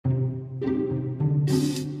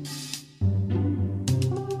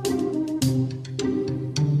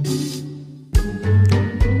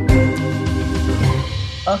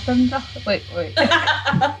Welcome to wait. We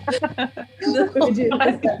do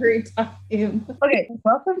this every time. Okay,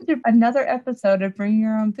 welcome to another episode of Bring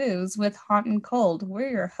Your Own Booze with Hot and Cold. We're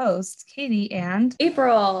your hosts, Katie and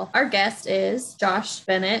April. Our guest is Josh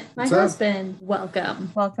Bennett, my What's up? husband.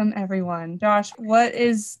 Welcome. welcome everyone. Josh, what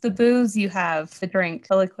is the booze you have to drink?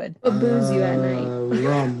 The liquid. What booze you at night?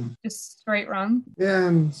 Rum. Just straight rum? Yeah,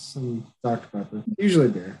 and some Dr. Pepper. Usually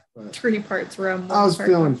beer, but 3 parts rum. I was 1 part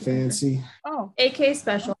feeling Dr. Pepper. fancy. Oh, AK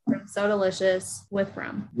special from So Delicious with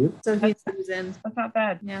rum. Yep. So he's using. that's not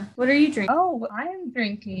bad. Yeah. What are you drinking? Oh, I'm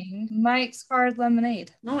drinking Mike's Hard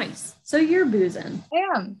Lemonade. Nice. So you're boozing. I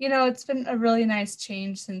am. You know, it's been a really nice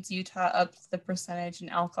change since Utah upped the percentage in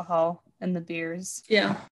alcohol in the beers.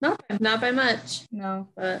 Yeah. Not by much, No.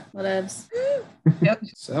 but whatevs. Yep.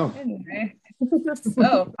 So, Anyway.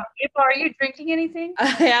 So, April, are you drinking anything? I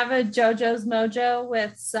have a JoJo's Mojo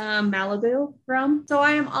with some Malibu rum. So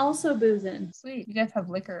I am also boozing. Sweet. You guys have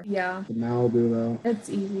liquor. Yeah. the Malibu, though.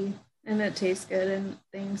 It's easy. And it tastes good and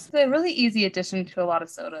things. It's a really easy addition to a lot of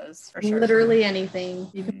sodas, for sure. Literally anything.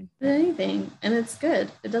 You can Mhm. put anything. And it's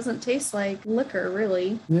good. It doesn't taste like liquor,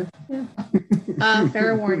 really. Yeah.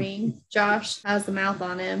 Fair warning. Josh has the mouth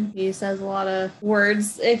on him. He says a lot of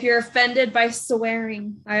words. If you're offended by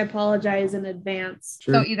swearing, I apologize in advance.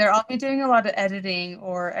 Sure. So either I'll be doing a lot of editing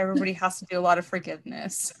or everybody has to do a lot of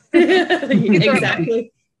forgiveness.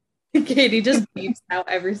 Exactly. Katie just beeps out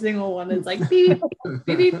every single one. It's like beep,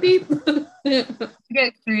 beep, beep, beep.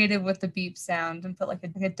 Get creative with the beep sound and put like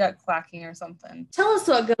a duck quacking or something. Tell us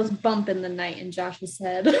what goes bump in the night in Josh's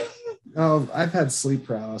head. Oh, I've had sleep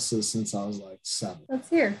paralysis since I was like 7. Let's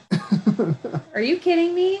hear. Are you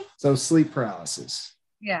kidding me? So, sleep paralysis.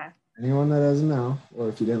 Yeah. Anyone that doesn't know, or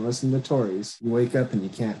if you didn't listen to Tori's, you wake up and you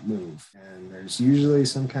can't move. And there's usually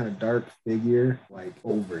some kind of dark figure like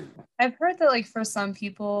over you. I've heard that like for some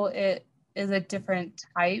people it is a different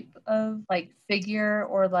type of like figure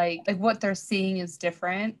or like what they're seeing is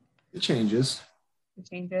different. It changes. It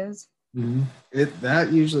changes. Mm-hmm.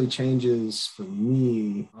 That usually changes for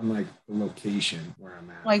me on like the location where I'm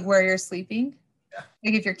at. Like where you're sleeping. Yeah.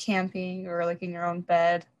 Like if you're camping or like in your own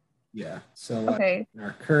bed. Yeah. So like, Okay. in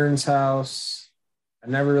our Kearns house, I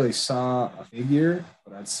never really saw a figure,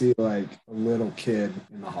 but I'd see like a little kid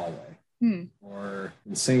in the hallway. Or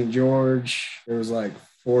in St. George, there was like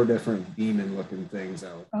 4 different demon looking things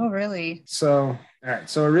out. Oh, really? So, all right.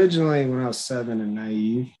 So originally when I was 7 and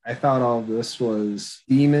naive, I thought all this was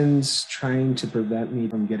demons trying to prevent me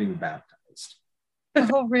from getting baptized.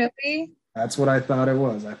 Oh, really? That's what I thought it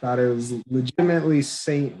was. I thought it was legitimately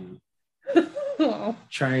Satan Oh,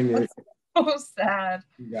 trying to So sad.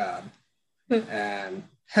 God and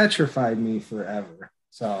petrified me forever.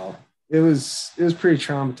 So it was pretty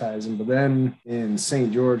traumatizing. But then in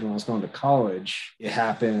St. George, when I was going to college, it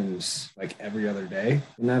happened like every other day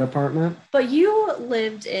in that apartment. but you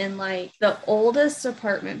lived in like the oldest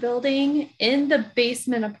apartment building in the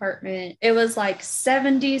basement apartment. It was like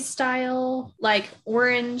 70s style, like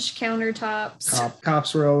orange countertops.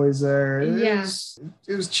 Cops were always there. Yeah.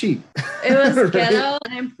 It was cheap. It was Right? ghetto,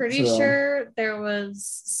 and I'm pretty So- sure there was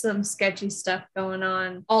some sketchy stuff going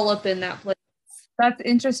on all up in that place. That's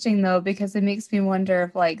interesting though, because it makes me wonder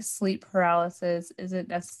if like sleep paralysis isn't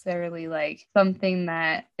necessarily like something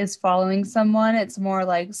that is following someone. It's more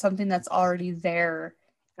like something that's already there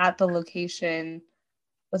at the location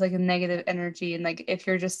with like a negative energy. And like if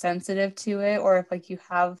you're just sensitive to it, or if like you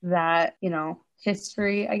have that,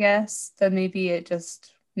 history, I guess, then maybe it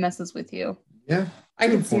just messes with you. Yeah. I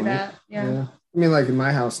to a can see point. that. Yeah. I mean, like in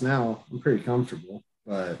my house now, I'm pretty comfortable,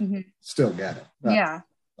 but Mhm. still get it. About Yeah.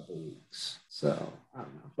 a couple weeks. So I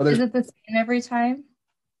don't know. But Is there's, it the same every time?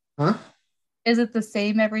 huh? Is it the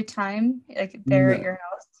same every time? Like there at No. your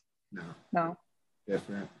house? No, No.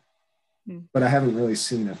 different. Hmm. But I haven't really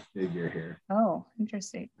seen a figure here. Oh,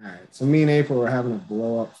 interesting. All right. So me and April were having a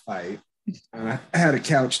blow up fight. I had a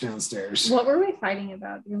couch downstairs. What were we fighting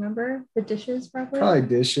about? Do you remember the dishes? Probably. Probably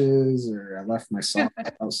dishes, or I left my sock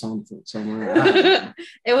out somewhere. I don't know.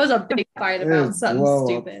 It was a big fight It about was a something blow-up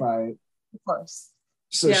stupid. fight. Of course.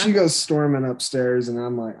 So Yeah. she goes storming upstairs, and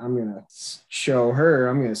I'm like, I'm gonna show her.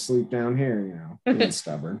 I'm gonna sleep down here, being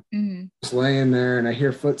stubborn. Mhm. Just laying there, and I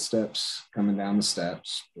hear footsteps coming down the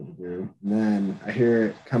steps. And then I hear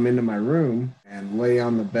it come into my room and lay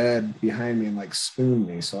on the bed behind me and like spoon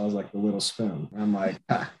me. So I was like the little spoon. And I'm like,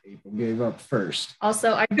 April gave up first.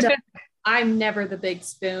 Also, I'm never the big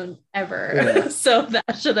spoon ever. Yeah. So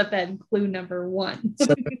that should have been clue number 1. So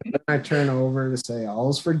then I turn over to say,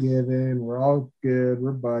 all's forgiven. We're all good.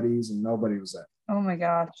 We're buddies. And nobody was there. Oh my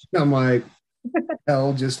gosh. I'm like,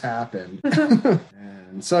 hell just happened.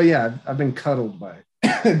 And so, yeah, I've been cuddled by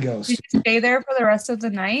Ghost. Did you stay there for the rest of the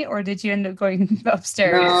night, or did you end up going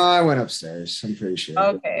upstairs? No, I went upstairs. I'm pretty sure.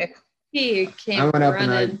 Okay. He I came went up running.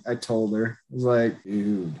 and I told her. I was like,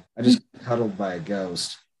 dude, I just got cuddled by a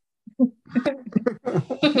ghost.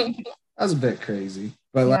 That was a bit crazy,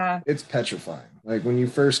 but like, it's petrifying. Like when you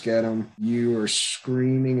first get them, you are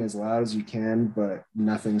screaming as loud as you can, but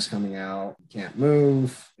nothing's coming out. You can't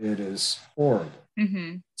move. It is horrible.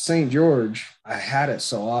 Mm-hmm. St. George, I had it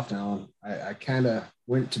so often. I kind of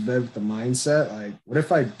went to bed with the mindset, like, what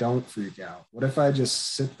if I don't freak out? What if I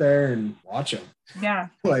just sit there and watch them? Yeah.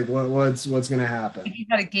 Like, what's going to happen? You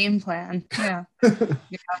had a game plan. Yeah.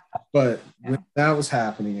 But when that was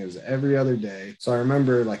happening, it was every other day. So I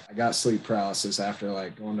remember, like, I got sleep paralysis after,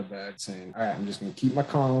 like, going to bed saying, all right, I'm just going to keep my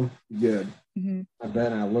calm, be good. Mm-hmm. I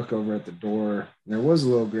bet, and I look over at the door, and there was a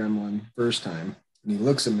little gremlin first time. And he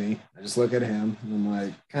looks at me. I just look at him, and I'm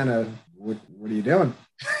like, kind of, what are you doing?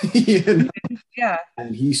 You know? Yeah.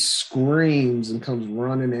 And he screams and comes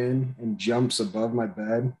running in and jumps above my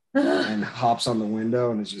bed and hops on the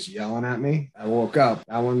window and is just yelling at me. I woke up.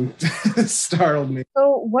 That one startled me.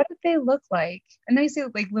 So what did they look like? I know you say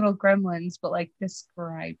like little gremlins, but like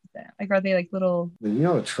describe them. Like, are they like little? You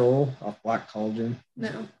know the troll off Black Cauldron?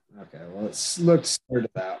 No. Okay, well, it looks sort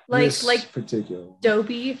of that. Like particular.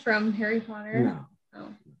 Dobby from Harry Potter? No. Oh.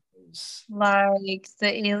 Like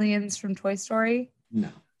the aliens from Toy Story? No.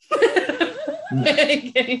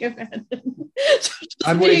 I can't imagine. Just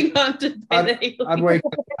I'd being wake- haunted by the aliens. I'd wake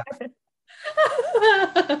up.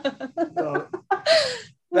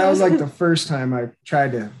 That was like the first time I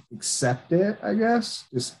tried to accept it, I guess.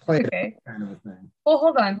 Just play it kind of a thing. Well,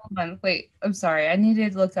 hold on. Wait, I'm sorry. I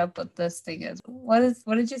needed to look up what this thing is. What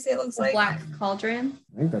did you say it looks like? Black Cauldron.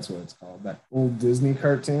 I think that's what it's called. That old Disney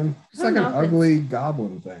cartoon. It's I like don't an know if ugly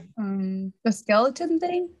goblin thing. The skeleton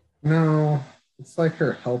thing? No, it's like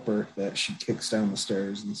her helper that she kicks down the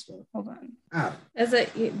stairs and stuff. Hold on. Ah, Is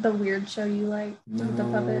it the weird show you like with the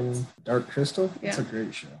puppets? Dark Crystal? Yeah. It's a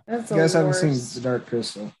great show. That's You guys the haven't worst. seen The Dark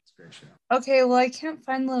Crystal? It's a great show. Okay, well, I can't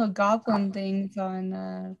find little goblin things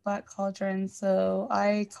on Black Cauldron, so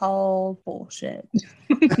I call bullshit.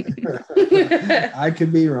 I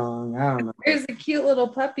could be wrong. I don't know. There's a cute little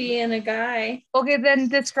puppy and a guy. Okay, then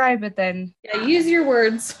describe it then. Yeah, use your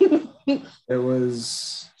words. It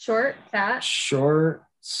was Short, fat. short,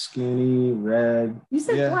 skinny, red. You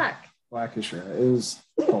said Yeah. black. Blackish red. It was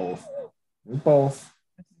both. It was both.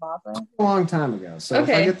 Baba. A long time ago. So if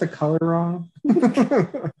I Okay. get the color wrong,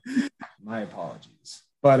 my apologies.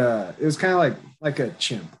 But it was kind of like a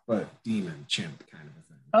chimp, but demon chimp kind of a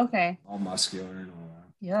thing. Okay. All muscular and all that.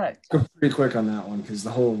 Yuck. Go pretty quick on that one because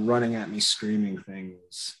the whole running at me screaming thing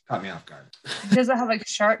caught me off guard. Does it have like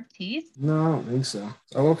sharp teeth? No, I don't think so.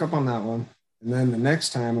 So I woke up on that one. And then the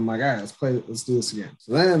next time I'm like, all right, let's do this again.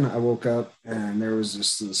 So then I woke up and there was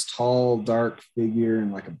just this tall, dark figure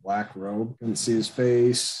in like a black robe. Couldn't see his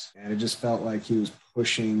face. And it just felt like he was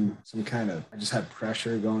pushing I just had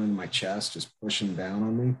pressure going into my chest, just pushing down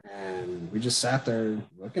on me. And we just sat there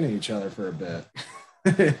looking at each other for a bit.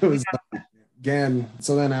 It was again.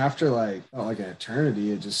 So then after felt like an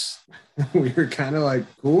eternity, it just, we were kind of like,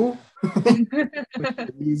 cool.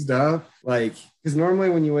 Eased up, because normally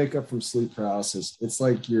when you wake up from sleep paralysis, it's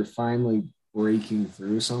like you're finally breaking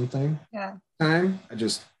through something. Yeah. I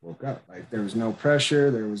just woke up. Like there was no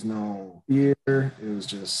pressure, there was no fear, it was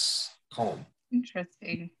just calm.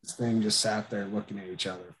 Interesting. This thing just sat there looking at each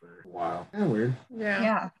other for a while. Kind of weird.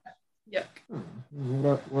 Yeah.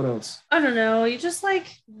 Yuck. What else? I don't know. You just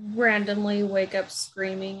randomly wake up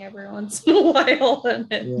screaming every once in a while.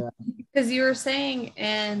 Yeah. Because you were saying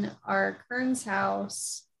in our Kern's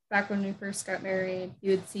house, back when we first got married,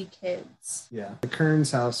 you would see kids. Yeah. At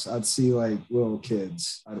Kern's house, I'd see little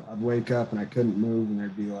kids. I'd wake up and I couldn't move, and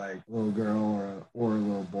there'd be a little girl or a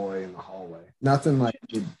little boy in the hallway. Nothing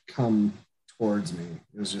would come towards me.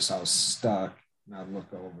 It was just I was stuck, and I'd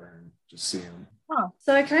look over and just see them. Huh.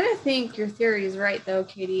 So I kind of think your theory is right, though,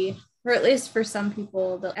 Katie. Or at least for some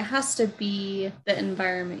people, it has to be the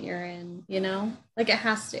environment you're in, It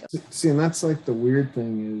has to. See, and that's the weird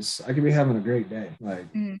thing is I could be having a great day,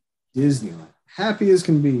 Disneyland, happy as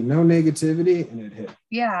can be, no negativity, and it hit.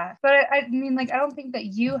 Yeah. But I mean, I don't think that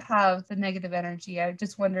you have the negative energy. I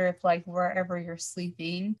just wonder if wherever you're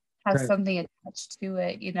sleeping has Right. something attached to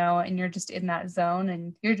it, and you're just in that zone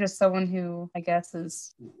and you're just someone who I guess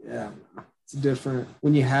is. Yeah, it's different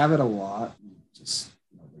when you have it a lot. Just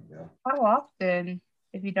no big deal. How often,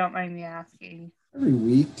 if you don't mind me asking? Every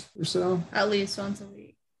week or so. At least once a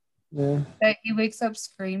week. Yeah. That he wakes up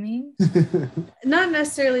screaming? Not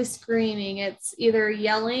necessarily screaming. It's either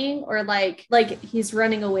yelling or like he's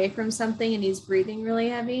running away from something and he's breathing really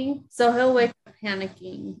heavy. So he'll wake up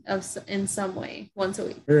panicking in some way once a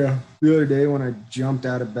week. Yeah. The other day when I jumped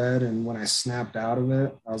out of bed and when I snapped out of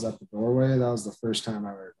it, I was at the doorway. That was the first time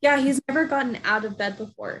I ever. Yeah, he's never gotten out of bed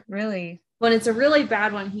before. Really? When it's a really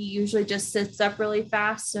bad one, he usually just sits up really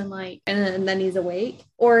fast and then he's awake.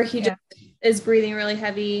 Or he just is breathing really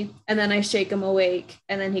heavy and then I shake him awake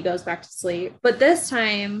and then he goes back to sleep. But this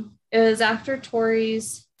time it was after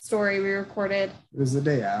Tori's story we recorded. It was the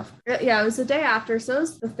day after. Yeah, it was the day after. So it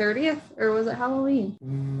was the 30th, or was it Halloween?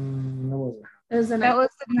 That wasn't. It was the night. That was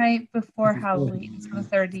the night before Halloween, so the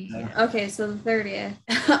 30th. Okay, so the 30th.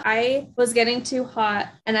 I was getting too hot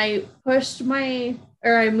and I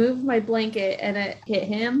moved my blanket and it hit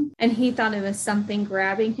him and he thought it was something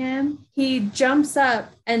grabbing him. He jumps up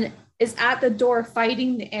and is at the door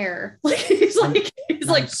fighting the air. He's like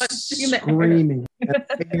punching the air. Screaming.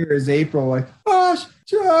 And here is April like,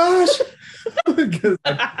 Josh.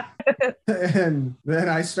 And then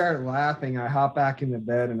I start laughing. I hop back into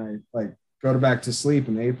bed and I go back to sleep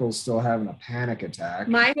and April's still having a panic attack.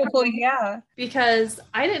 Because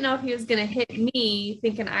I didn't know if he was going to hit me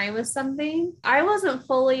thinking I was something. I wasn't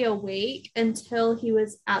fully awake until he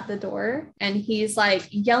was at the door and he's like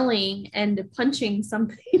yelling and punching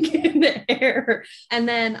something in the air. And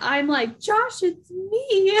then I'm like, Josh, it's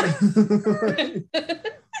me.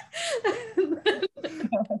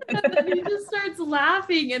 And then he just starts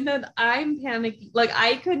laughing and then I'm panicking.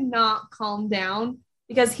 I could not calm down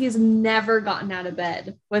because he's never gotten out of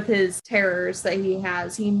bed with his terrors that he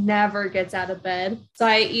has. He never gets out of bed. So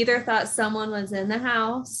I either thought someone was in the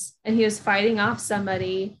house and he was fighting off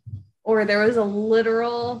somebody, or there was a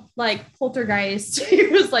literal poltergeist. He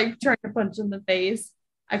was trying to punch in the face.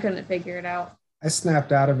 I couldn't figure it out. I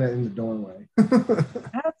snapped out of it in the doorway.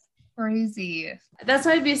 That's crazy. That's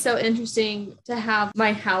why it'd be so interesting to have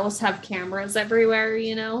my house have cameras everywhere,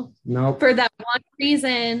 Nope. For that one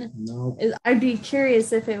reason. Nope. I'd be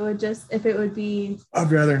curious if it would be.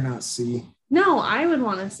 I'd rather not see. No, I would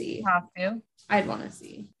want to see. Have to. I'd want to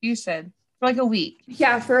see. You should. For a week.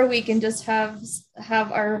 Yeah, for a week and just have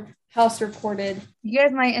our house recorded. You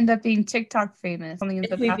guys might end up being TikTok famous. Something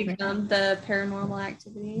If we become the paranormal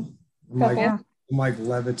activity. I'm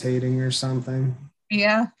levitating or something.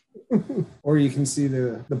 Yeah. Or you can see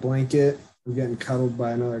the blanket of getting cuddled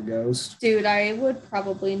by another ghost. Dude, I would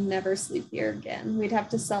probably never sleep here again. We'd have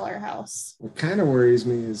to sell our house. What kind of worries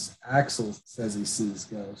me is Axel says he sees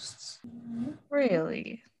ghosts.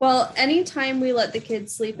 Really? Well, anytime we let the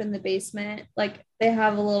kids sleep in the basement, they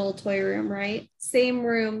have a little toy room, right? Same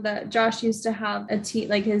room that Josh used to have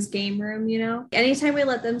his game room, Anytime we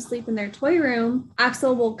let them sleep in their toy room,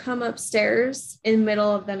 Axel will come upstairs in the middle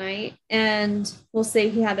of the night and will say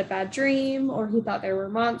he had a bad dream or he thought there were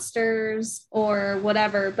monsters or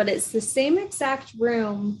whatever, but it's the same exact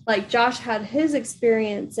room Josh had his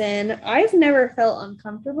experience in. I've never felt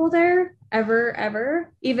uncomfortable there. Ever.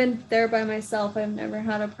 Even there by myself, I've never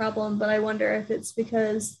had a problem, but I wonder if it's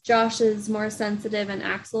because Josh is more sensitive and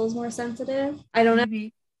Axel is more sensitive. I don't know.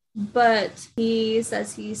 Maybe. But he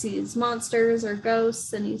says he sees monsters or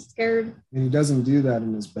ghosts and he's scared. And he doesn't do that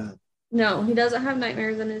in his bed. No, he doesn't have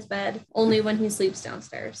nightmares in his bed, only when he sleeps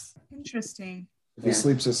downstairs. Interesting. If he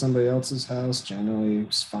sleeps at somebody else's house, generally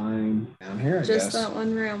it's fine. Down here, I guess. Just that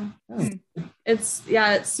one room. Oh. It's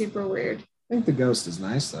super weird. I think the ghost is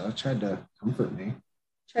nice, though. It tried to comfort me.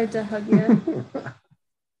 Tried to hug you.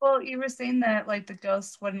 Well, you were saying that the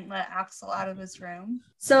ghost wouldn't let Axel out of his room.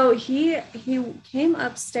 So he came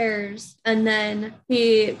upstairs and then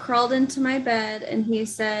he crawled into my bed and he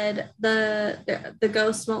said the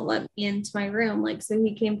ghost won't let me into my room. So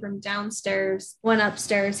he came from downstairs, went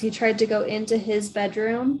upstairs. He tried to go into his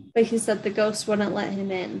bedroom, but he said the ghost wouldn't let him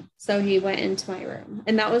in. So he went into my room.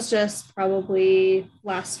 And that was just probably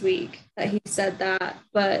last week that he said that.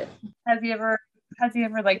 But has he ever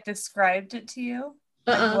described it to you?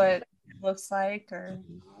 What it looks like, or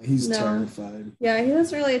he's terrified. Yeah, he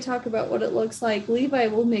doesn't really talk about what it looks like. Levi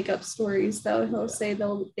will make up stories though. He'll say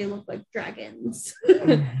they look like dragons.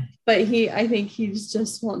 But I think he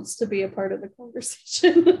just wants to be a part of the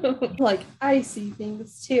conversation. I see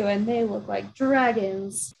things too and they look like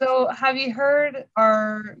dragons. So have you heard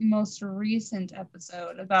our most recent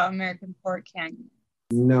episode about American Fork Canyon?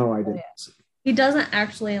 No, I didn't. He doesn't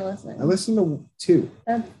actually listen. I listened to 2.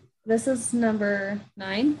 This is number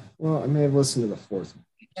 9. Well, I may have listened to the 4th.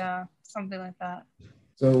 Yeah, something like that.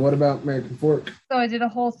 So what about American Fork? So I did a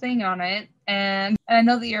whole thing on it, and I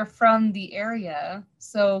know that you're from the area.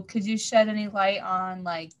 So could you shed any light on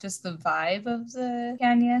just the vibe of the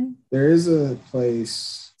canyon? There is a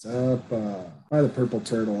place, it's up by the Purple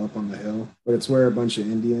Turtle up on the hill, but it's where a bunch of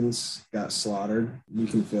Indians got slaughtered. You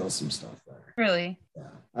can feel some stuff there. Really? Yeah.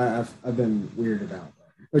 I've been weirded out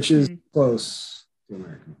there, which is close to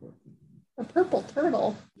American Fork. The Purple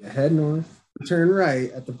Turtle. You head north, turn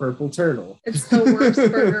right at the Purple Turtle. It's the worst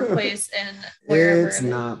burger place in wherever. It's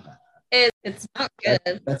not bad. It's not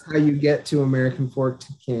good. That's how you get to American Fork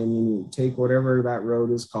Canyon. You take whatever that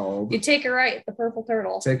road is called. You take a right at the Purple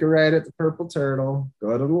Turtle. Take a right at the Purple Turtle,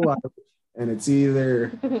 go to the light, and it's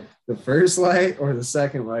either the first light or the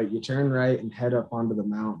second light. You turn right and head up onto the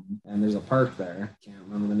mountain, and there's a park there. Can't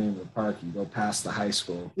remember the name of the park. You go past the high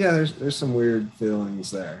school. Yeah, there's some weird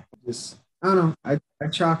feelings there. Just, I don't know. I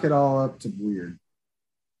chalk it all up to weird.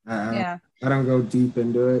 I don't go deep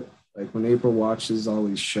into it. Like when April watches all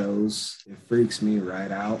these shows, it freaks me right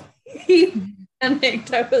out. He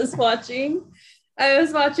panicked. I was watching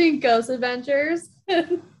Ghost Adventures.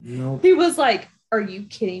 Nope. He was like, "Are you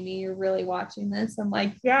kidding me? You're really watching this?" I'm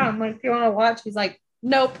like, "Yeah." I'm like, "Do you want to watch?" He's like,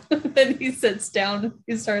 "Nope." Then he sits down.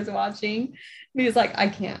 He starts watching. And he's like, I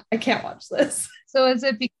can't watch this." So is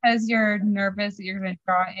it because you're nervous that you're going to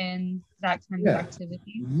draw in that kind of activity?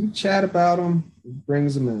 You chat about them, it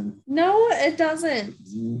brings them in. No, it doesn't.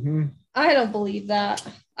 Mm-hmm. I don't believe that.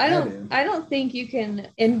 I don't think you can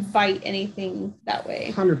invite anything that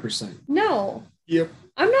way. 100%. No. Yep.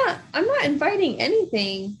 I'm not inviting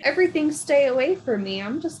anything. Everything stay away from me.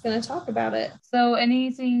 I'm just going to talk about it. So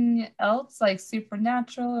anything else like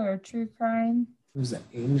supernatural or true crime? It was the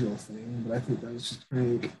angel thing, but I think that was just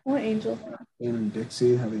prank. What angel? Dan and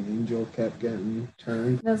Dixie, how the angel kept getting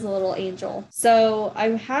turned. That's a little angel. So I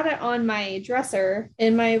had it on my dresser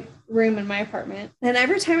in my room in my apartment. And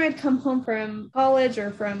every time I'd come home from college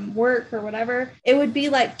or from work or whatever, it would be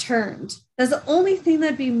like turned. That's the only thing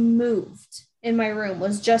that'd be moved in my room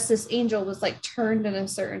was just this angel was like turned in a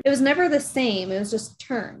certain. It was never the same. It was just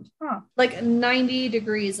turned. Like 90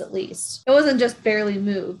 degrees at least. It wasn't just barely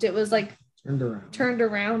moved. It was like turned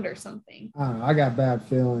around or something. I don't know. I got bad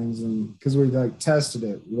feelings, and because we like tested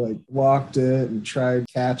it, we like walked it and tried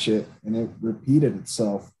to catch it, and it repeated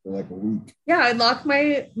itself for like a week. Yeah, I'd lock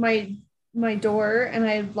my door and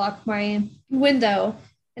I'd lock my window,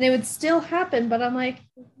 and it would still happen. But I'm like,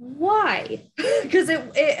 why? Because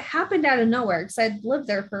it happened out of nowhere. Because I'd lived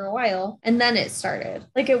there for a while, and then it started.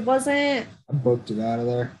 Like it wasn't. I booked it out of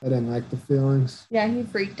there. I didn't like the feelings. Yeah, he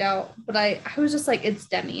freaked out. But I was just like, it's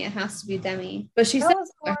Demi. It has to be Demi. But she said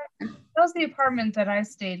that was the apartment that I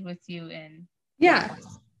stayed with you in. Yeah.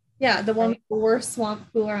 Yeah, the one with the worst swamp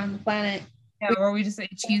cooler on the planet. Yeah, where we just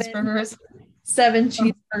ate cheeseburgers. 7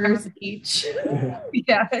 cheeseburgers each.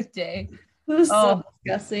 Yeah, a day. It was so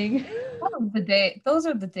disgusting. Those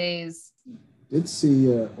are the days. Did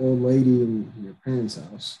see an old lady in your parents'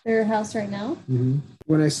 house. Their house right now? Mm-hmm.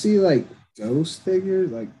 When I see like ghost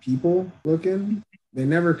figures, like people looking, they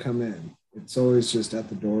never come in. It's always just at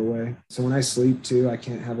the doorway. So when I sleep too, I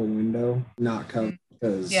can't have a window not covered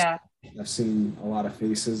because I've seen a lot of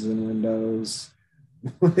faces in windows.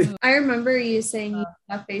 I remember you saying you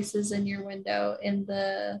have faces in your window in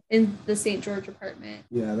the St. George apartment.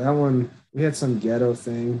 Yeah, that one, we had some ghetto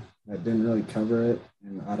thing that didn't really cover it,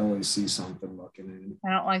 and I'd always see something looking in.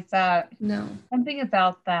 I don't like that. No. Something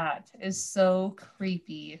about that is so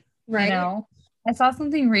creepy. Right. You know? I saw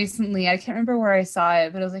something recently. I can't remember where I saw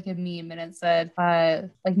it, but it was like a meme, and it said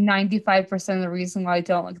like 95% of the reason why I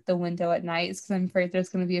don't look at the window at night is because I'm afraid there's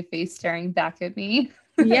going to be a face staring back at me.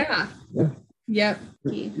 Yeah. Yeah. Yep.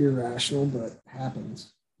 Irrational, but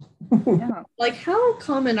happens. Yeah. Like, how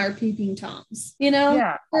common are peeping toms? You know?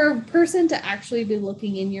 Yeah. For a person to actually be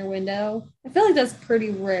looking in your window, I feel like that's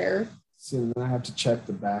pretty rare. See, and then I have to check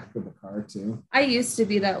the back of the car too. I used to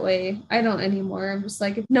be that way. I don't anymore. I'm just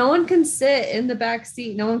like, if no one can sit in the back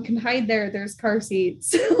seat, no one can hide there. There's car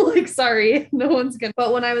seats. Like, sorry, no one's gonna.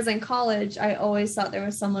 But when I was in college, I always thought there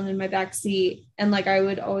was someone in my back seat. And like, I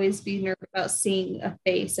would always be nervous about seeing a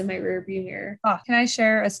face in my rearview mirror. Oh, can I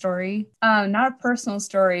share a story? Not a personal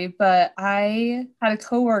story, but I had a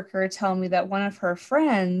coworker tell me that one of her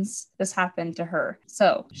friends, this happened to her.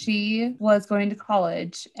 So she was going to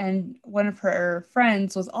college, and one of her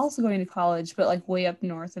friends was also going to college, but like way up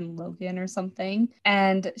north in Logan or something.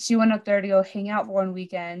 And she went up there to go hang out for one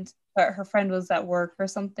weekend, but her friend was at work or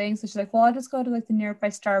something. So she's like, well, I'll just go to like the nearby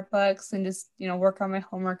Starbucks and just, work on my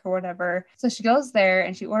homework or whatever. So she goes there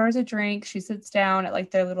and she orders a drink. She sits down at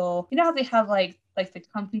like their little, how they have like the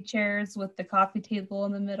comfy chairs with the coffee table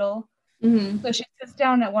in the middle. Mm-hmm. So she sits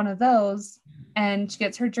down at one of those and she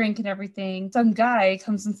gets her drink and everything. Some guy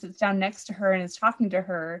comes and sits down next to her and is talking to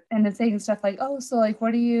her and is saying stuff like, oh, so like,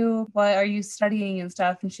 what are you studying and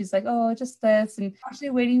stuff? And she's like, oh, just this. And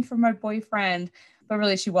actually waiting for my boyfriend. But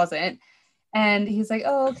really she wasn't. And he's like,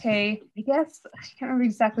 oh, okay. I guess I can't remember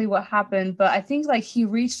exactly what happened, but I think like he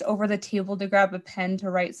reached over the table to grab a pen to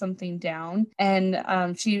write something down. And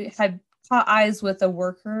she had caught eyes with a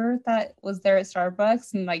worker that was there at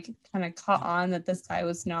Starbucks and like kind of caught on that this guy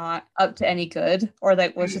was not up to any good or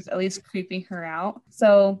like was just at least creeping her out.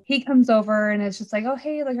 So he comes over and it's just like, oh,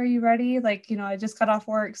 hey, like, are you ready? Like, you know, I just got off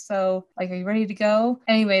work. So like, are you ready to go?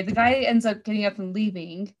 Anyway, the guy ends up getting up and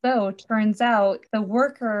leaving. So turns out the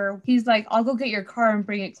worker, he's like, I'll go get your car and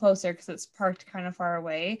bring it closer because it's parked kind of far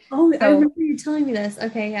away. Oh, I So- remember you telling me this.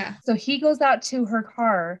 Okay, yeah. So he goes out to her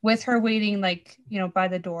car with her waiting, like, you know, by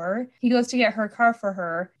the door. He goes to get her car for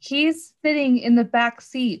her. He's sitting in the back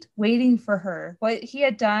seat waiting for her. What he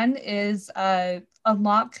had done is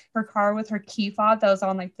unlock her car with her key fob that was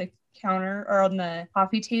on like the counter or on the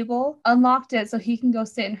coffee table, unlocked it so he can go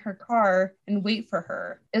sit in her car and wait for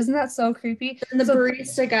her. Isn't that so creepy? And the So-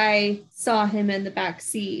 barista guy saw him in the back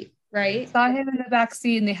seat, right? Saw him in the back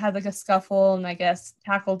seat and they had like a scuffle and I guess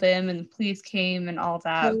tackled him and the police came and all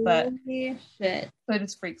that. But Holy shit. so it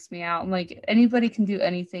just freaks me out. I'm like, anybody can do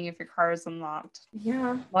anything if your car is unlocked.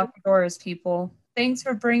 Yeah. Lock your doors, people. Thanks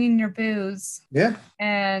for bringing your booze. Yeah,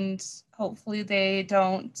 And hopefully they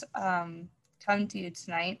don't come to you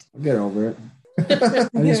tonight. I'll get over it.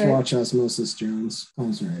 I just watch Osmosis Jones.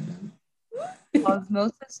 Calms me right down.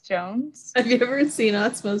 Osmosis Jones? Have you ever seen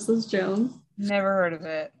Osmosis Jones? Never heard of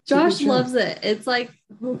it. It's a good Josh show. loves it. It's like,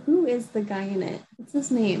 who is the guy in it? What's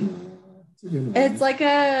his name? It's a good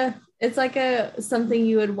one. It's like a something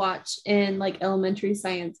you would watch in like elementary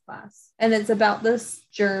science class. And it's about this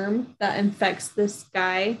germ that infects this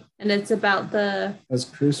guy. And it's about That's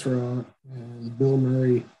Chris Rock and Bill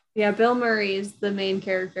Murray. Bill Murray is the main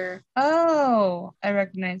character. Oh, I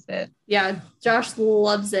recognize it. Yeah, Josh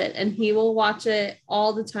loves it and he will watch it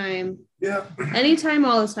all the time. Yeah. Anytime,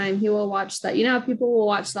 all the time, he will watch that. You know how people will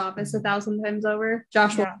watch The Office 1,000 times over?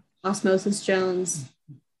 Josh will Yeah. watch Osmosis Jones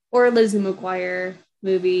or Lizzie McGuire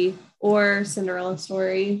movie or Cinderella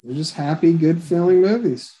Story. They're just happy, good feeling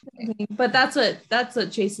movies. But that's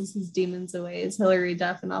what chases his demons away is Hilary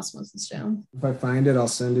Duff and Osmosis Jones. If I find it, I'll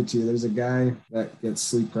send it to you. There's a guy that gets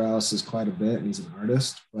sleep paralysis quite a bit, and he's an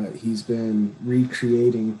artist, but he's been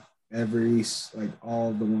recreating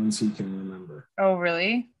all the ones he can remember. Oh,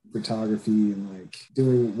 really? Photography and like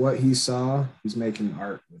doing what he saw, he's making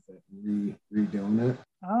art with it and redoing it.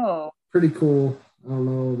 Oh, Pretty cool. I don't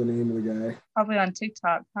know the name of the guy. probably on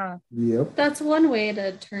TikTok, huh? Yep. That's one way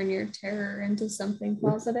to turn your terror into something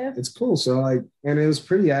positive. It's cool. So like, and it was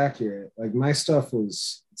pretty accurate. Like my stuff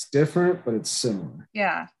it's different, but it's similar.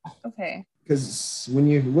 Yeah. Okay. Because when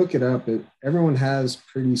you look it up, everyone has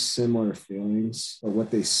pretty similar feelings, but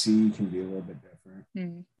what they see can be a little bit different.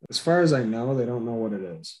 Hmm. As far as I know, they don't know what it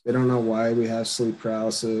is. They don't know why we have sleep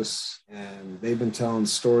paralysis, and they've been telling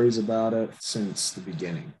stories about it since the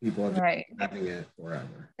beginning. People have Right. been having it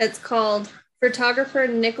forever. It's called Photographer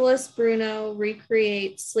Nicholas Bruno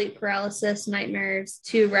Recreates Sleep Paralysis Nightmares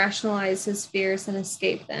to Rationalize His Fears and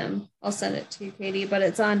Escape Them. I'll send it to you, Katie, but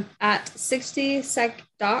it's on at 60 Sec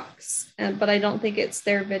Docs, but I don't think it's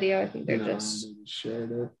their video. I think they're No, just... they just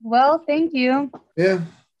shared it. Well, thank you. Yeah.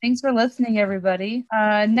 Thanks for listening, everybody.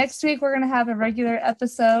 Next week, we're going to have a regular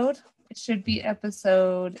episode. It should be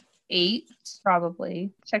episode 8,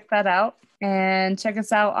 probably. Check that out. And check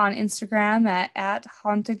us out on Instagram at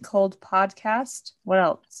Haunted Cold Podcast. What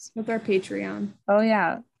else? with our Patreon. Oh,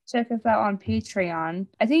 yeah. Check us out on Patreon.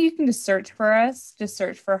 I think you can just search for us. Just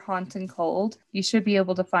search for Haunted Cold. You should be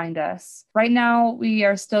able to find us. Right now, we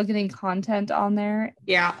are still getting content on there.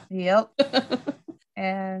 Yeah. Yep.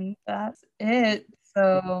 And that's it.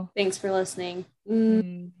 So, Thanks for listening.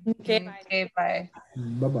 okay, Okay, bye. bye.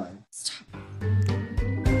 Bye-bye. Stop.